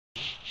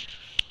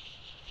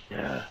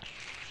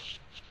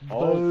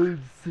Both.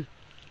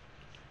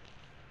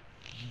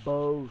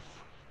 Both.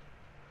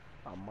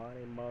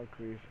 Amani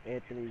Moncrief,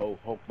 Anthony. Oh,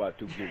 Hulk about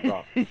to get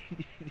rocked.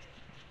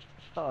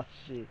 Oh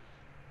shit.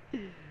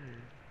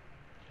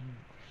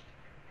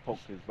 Hulk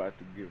is about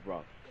to get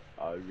rocked.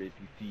 I already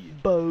see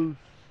it. Both.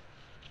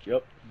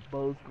 Yep.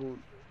 Both go.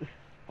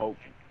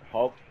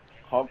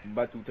 Hulk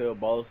about to tell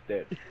boss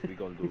that we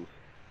gonna lose.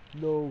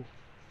 No.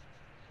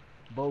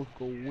 Both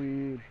gonna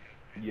win.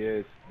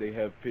 Yes, they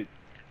have pitched.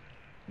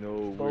 No,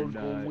 we're Both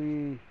not. gonna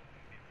win.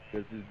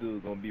 Cause this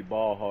dude gonna be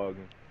ball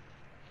hogging.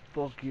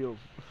 Fuck you.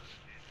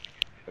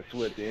 I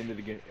swear at the end of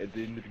the game,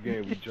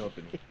 we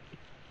jumping.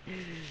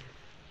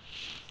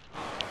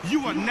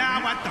 You are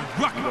now at the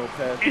Rucker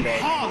in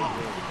Harlem.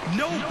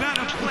 No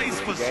better place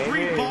for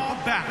street ball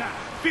battle,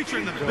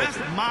 featuring the best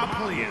mob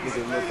players.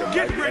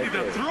 Get ready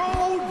to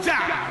throw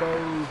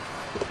down.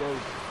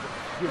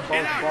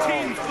 And our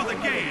teams for the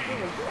game.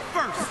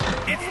 First,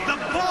 it's the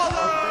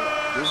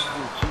Ballers. This is a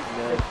cheating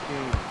ass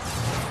team.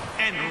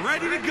 And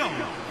ready to go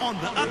on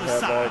the other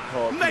side.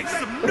 Make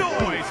some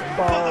noise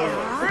for the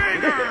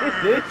Ringers.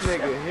 This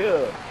nigga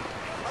here.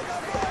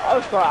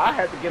 I'm sorry, I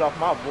had to get off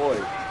my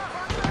voice.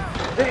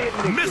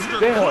 Mr.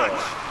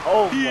 Clutch.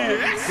 Oh my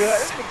yes. god,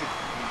 this nigga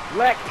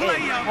black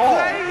and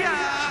hard.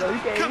 So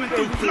Coming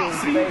through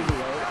Flossie.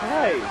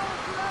 Hey.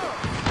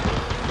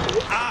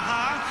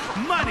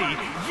 Money.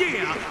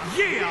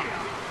 Yeah.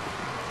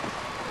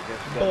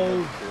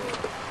 Both.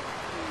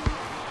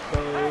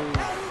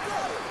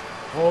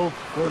 Hulk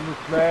on the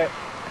smack.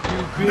 You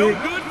big. No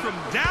good from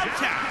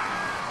downtown.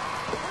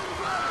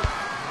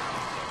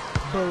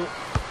 Both.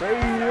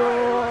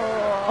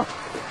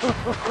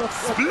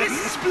 Split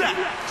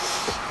splash.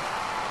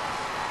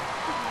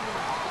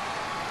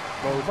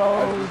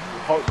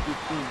 Hulk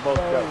just seen both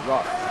got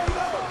rocked.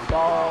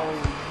 Ball.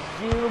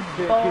 You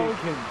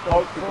Can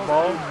Hulk get the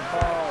ball?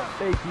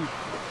 Thank you.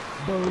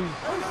 Boom.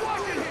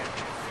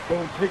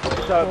 Don't take the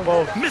shot,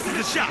 ball. Misses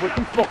the shot. What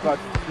the fuck I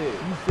just said?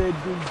 You said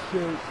good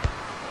shit.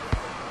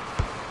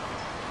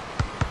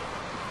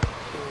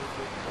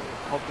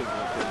 Hulk is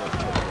gonna say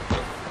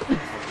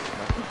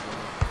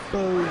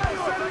Boom.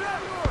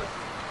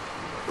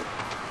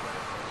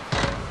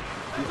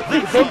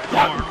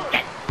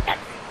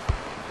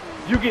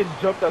 You getting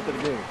jumped out of the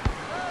game.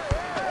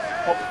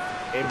 Hulk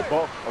and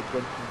Buck are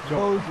going to jump.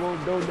 Both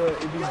won't know that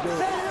if he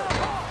don't.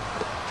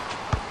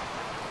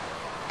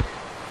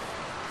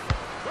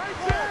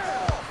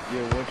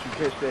 Yeah, once you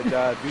catch that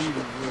diabetes, you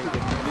ain't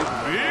gonna be living.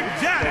 Big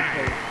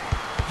Daddy.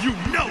 You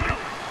know it.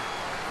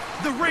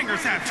 The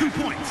Ringers have 2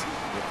 points.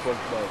 The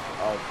first ball,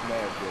 I'll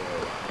smash your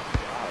ass.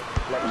 I'll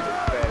slap your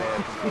fat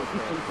ass into your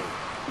pancake.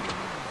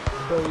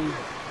 Boom.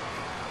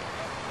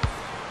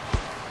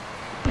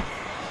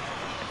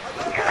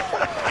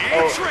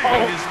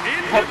 A-Train is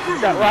in the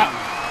groove.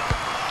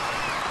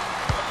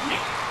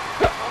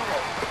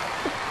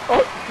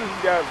 Oh, this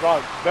guy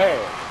rocked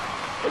bad.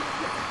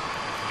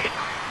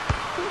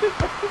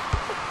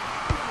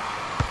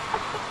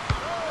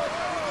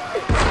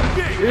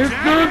 This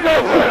dude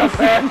knows where to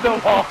pass the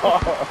ball.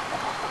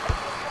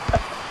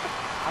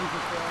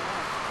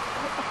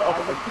 Oh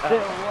my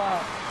God. Wow.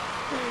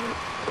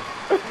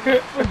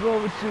 What's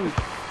wrong with you?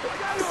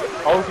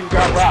 Oh, he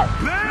got rocked.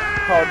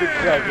 Oh, this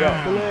guy got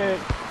Bled.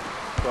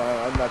 So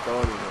I'm not the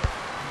only one.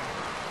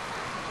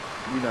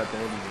 You're not the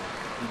only one.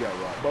 You got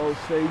rocked. Bo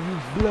say you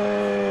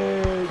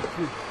bled.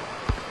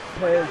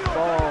 Pass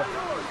ball.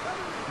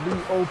 Be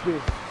open.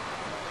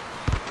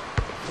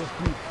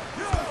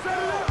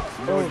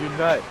 No, you're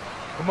not.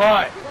 Come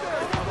on.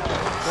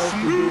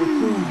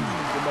 Smooth.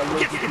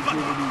 Gets it, but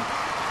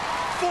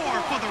 4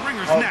 for the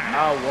Ringers now.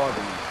 I want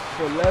him.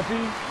 For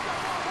lefty.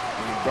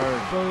 Burn.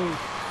 Boom.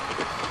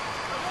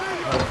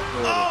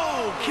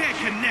 Oh, can't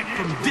connect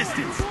from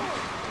distance.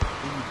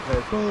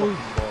 Boom.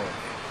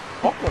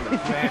 I'm gonna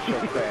smash your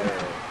fat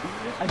ass.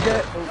 I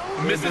got.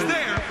 Misses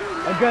there.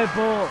 I got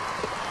ball.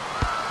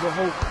 The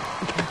hope.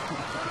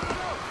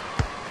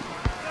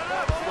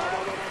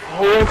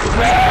 Oh,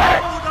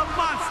 smash! Oh, the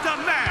monster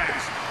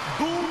mash.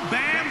 Boom,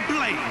 bam,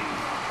 blade.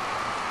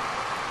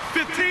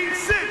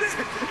 15-6.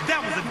 That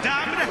was a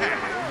dime and a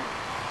half.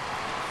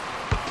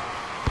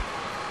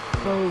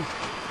 Boom.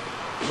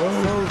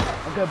 Boom.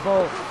 I got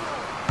ball.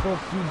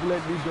 Fuck you,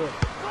 let me go.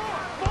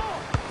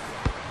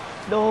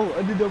 No,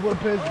 I did that one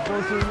pass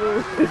ball to you.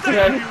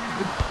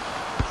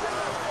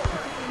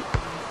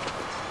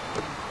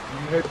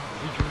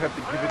 Did you have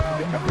to give it to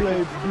the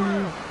Blade,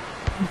 dude.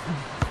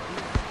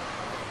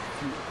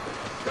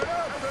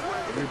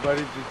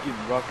 Everybody's just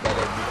getting rocked by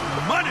that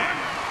nigga. Money.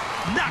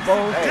 Knocks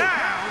Oh, it hey.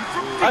 down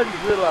from I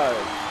just realized.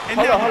 And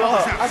Hold now on. the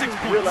Bulls have I 6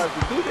 just points. realized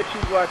the dude that you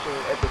was watching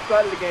at the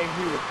start of the game,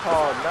 he was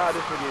tall. Now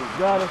this nigga is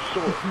rather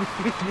short.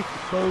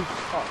 Boom.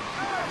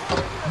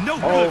 no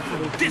good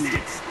from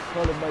distance.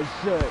 Call it my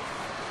shot.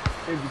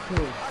 Every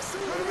time.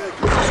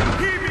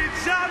 Give it,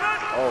 Java.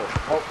 Oh,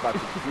 Hulk about to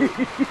get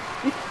it.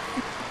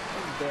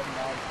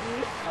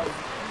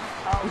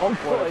 Hulk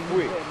wanna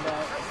quit.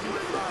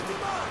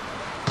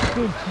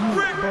 Good shoot,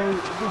 bro.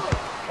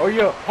 Oh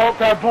yeah, Hulk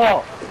got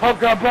ball. Hulk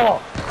got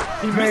ball.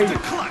 He made Mr.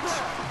 it. Clutch.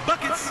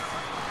 Buckets.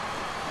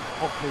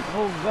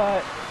 Oh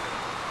God.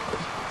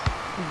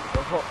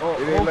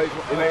 It ain't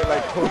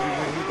like Kobe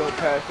when he don't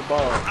pass the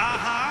ball.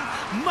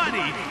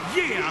 Money.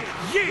 Yeah.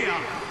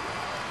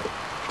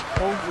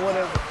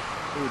 Whatever.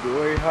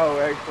 Dwayne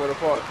Howard asked for the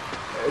ball.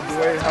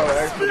 Dwayne Howard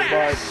asked for the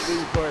ball.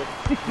 3 points.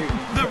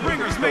 The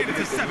Ringers made it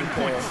to 7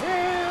 points.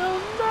 Hell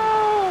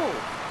no!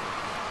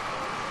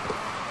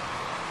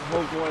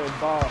 Hulk wanted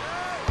ball.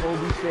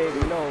 Kobe said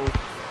no.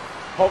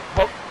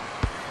 Hulk.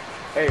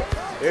 Hey,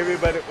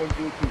 everybody on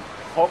YouTube.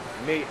 Hulk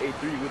made a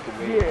 3 with the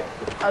man.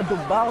 Yeah, at the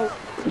bounce.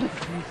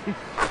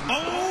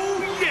 Oh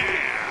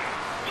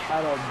yeah!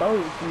 At a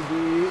bounce, he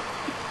did.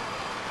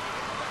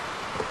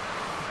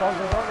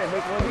 Talking on that,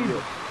 make one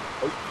either.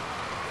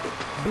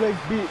 Black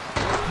bitch.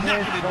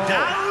 Knocking it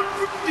down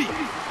from deep.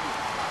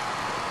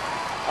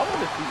 I want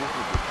to see this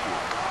with this shit.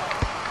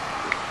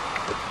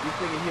 This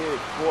thing here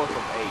is 4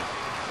 from 8.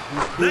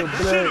 The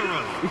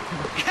general.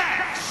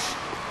 Cash.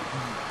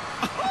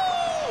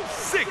 Oh,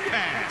 sick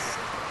pass.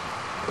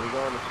 We go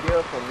on the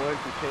scale from 1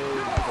 to 10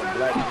 from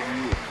black to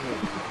you is 10.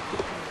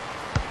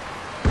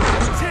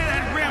 Tear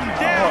that rim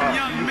down,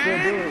 young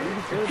man.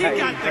 He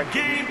got the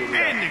game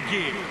and the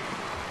gear.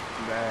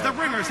 The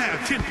Ringers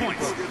have 10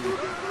 points.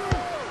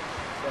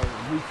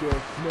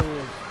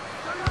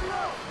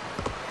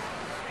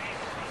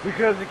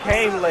 Because it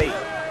came late.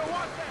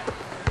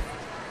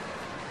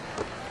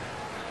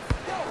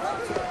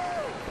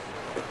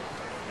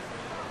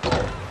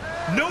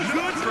 No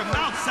good from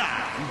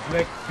outside. You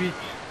black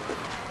bitch.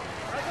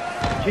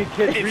 Can't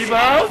catch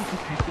rebounds?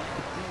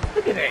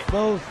 Look at that.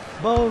 Both.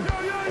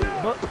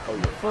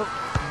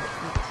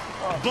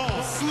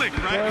 Ball slick,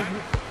 right?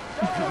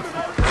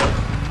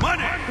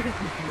 Money.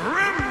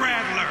 Rim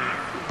rattler.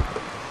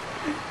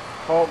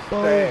 Hulk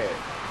sad.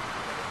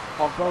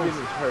 Hulk is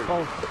hurt.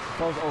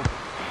 Balls over.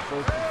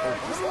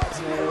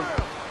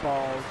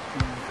 Balls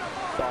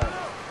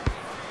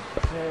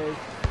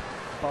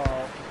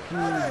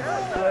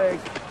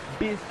black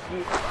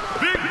biscuit.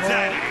 Big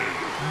Daddy.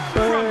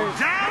 From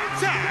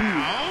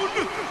downtown.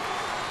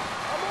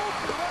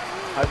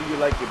 How do you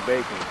like your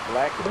bacon?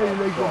 Black or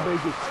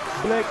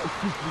soft? Black.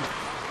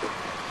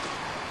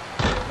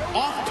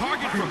 Off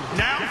target from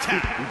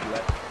downtown.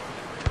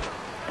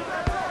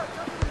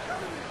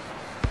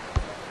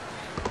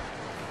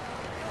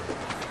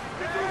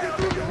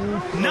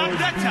 Not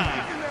that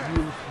time.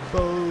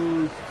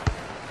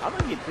 I'm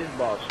gonna get this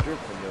ball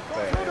stripped from your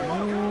face.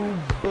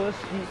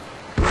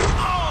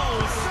 Oh,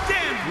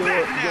 stand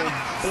back now.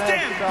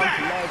 Stand back.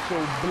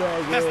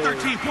 That's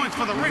 13 points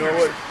for the You know Ringers.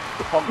 what?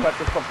 Hulk got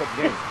the fuck up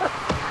game.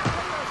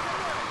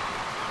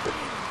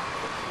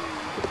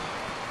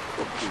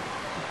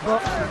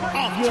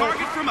 Off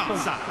target from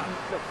outside.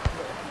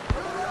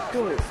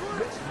 Good.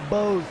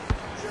 Both.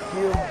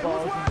 Give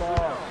ball.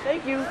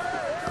 Thank you.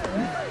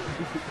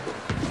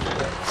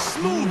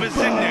 Smooth is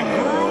in there.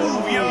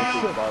 Groove, yo.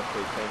 Ball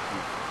say thank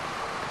you.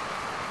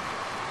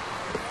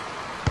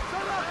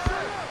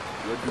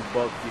 What do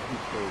Bugs get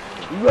his face?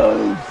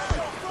 Rose.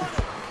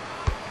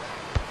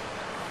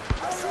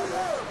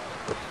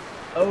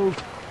 Oh.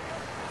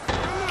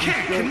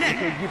 Can't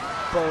connect.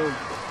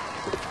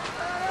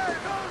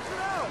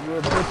 You're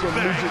a bunch of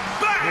midgets.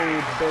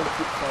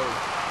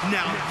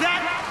 Now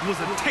that was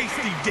a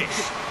tasty dish.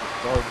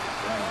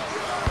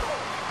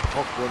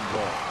 Hulk one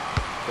ball.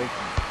 Thank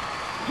you.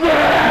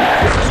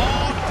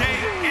 All day,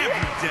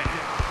 every day.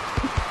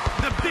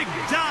 The big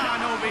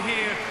Don over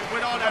here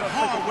with all that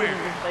hardware.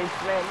 They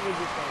slam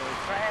niggas and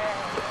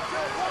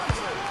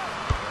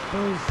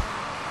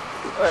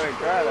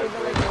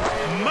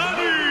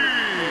Money!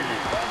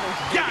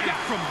 Got it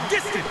from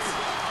distance.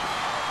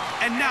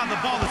 And now the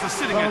ball is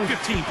sitting at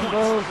 15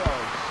 points.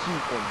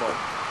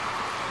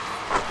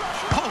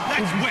 Oh,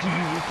 that's wet.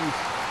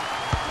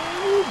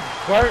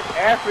 Burnt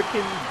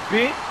African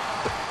bitch.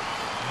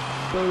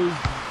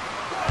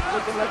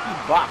 Looking like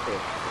he's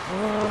bopping.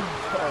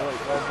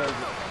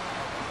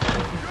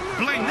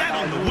 Blame that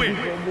on the wind.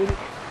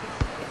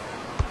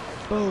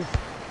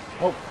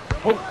 Hulk.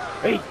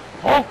 Hey,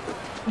 Hulk.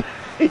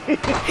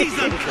 He's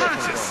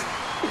unconscious.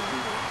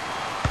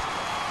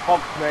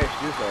 Hulk smashed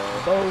this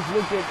ass.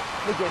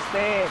 Look at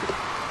Stan.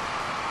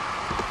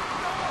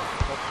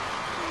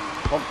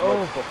 Hulk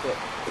fucked up.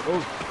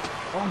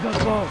 Got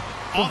the ball.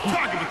 Off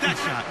target with that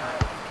shot.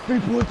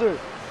 3-pointer.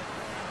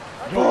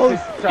 Balls.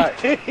 Shot.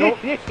 And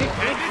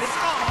it's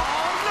all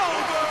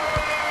over.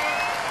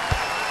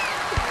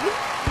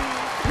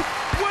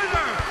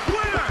 Winner.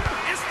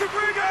 It's the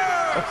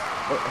Ringers.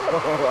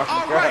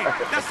 All right,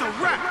 that's a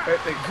wrap.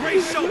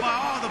 Great show by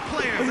all the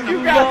players and the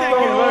got so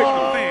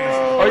fans.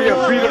 Oh yeah,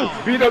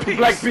 beat up the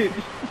black bitch.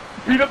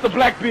 Beat up the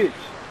black bitch.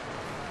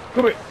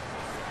 Come here.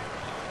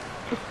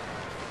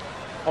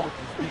 Oh,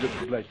 beat up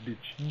the black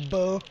bitch.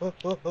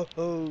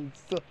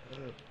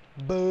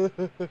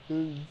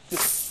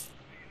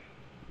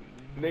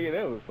 Nigga,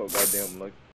 that was so goddamn lucky.